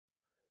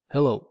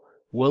Hello,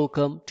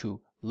 welcome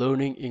to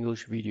Learning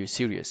English video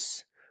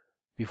series.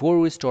 Before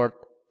we start,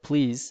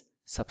 please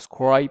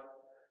subscribe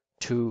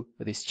to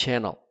this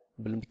channel.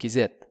 Bilim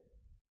KZ.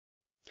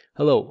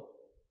 Hello,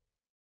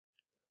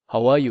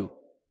 how are you?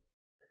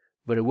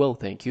 Very well,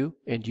 thank you.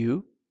 And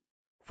you?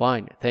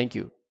 Fine, thank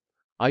you.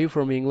 Are you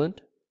from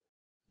England?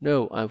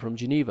 No, I'm from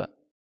Geneva.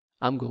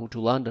 I'm going to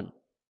London.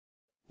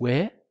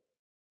 Where?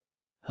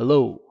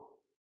 Hello,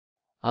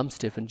 I'm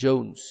Stephen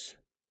Jones.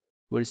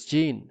 Where's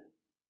Jean?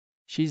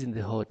 She's in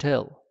the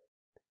hotel.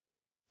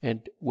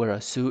 And where are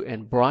Sue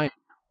and Brian?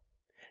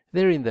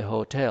 They're in the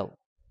hotel.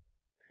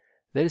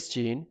 There's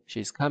Jean,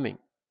 she's coming.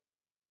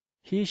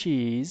 Here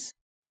she is.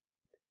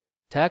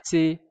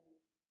 Taxi!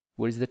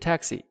 Where's the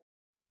taxi?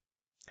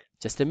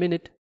 Just a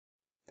minute.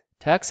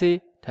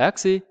 Taxi!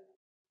 Taxi!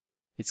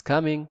 It's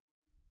coming.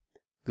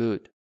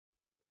 Good.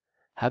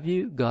 Have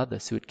you got the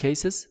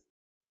suitcases?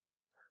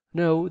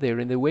 No, they're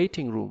in the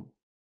waiting room.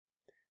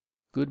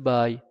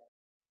 Goodbye.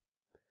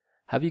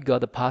 Have you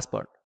got the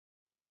passport?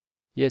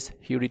 Yes,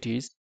 here it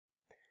is.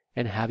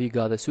 And have you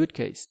got the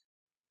suitcase?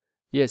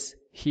 Yes,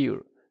 here.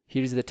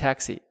 Here is the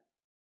taxi.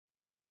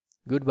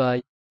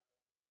 Goodbye.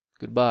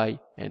 Goodbye,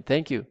 and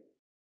thank you.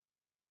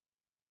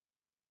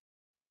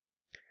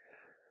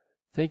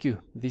 Thank you.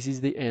 This is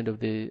the end of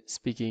the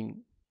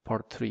speaking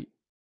part 3.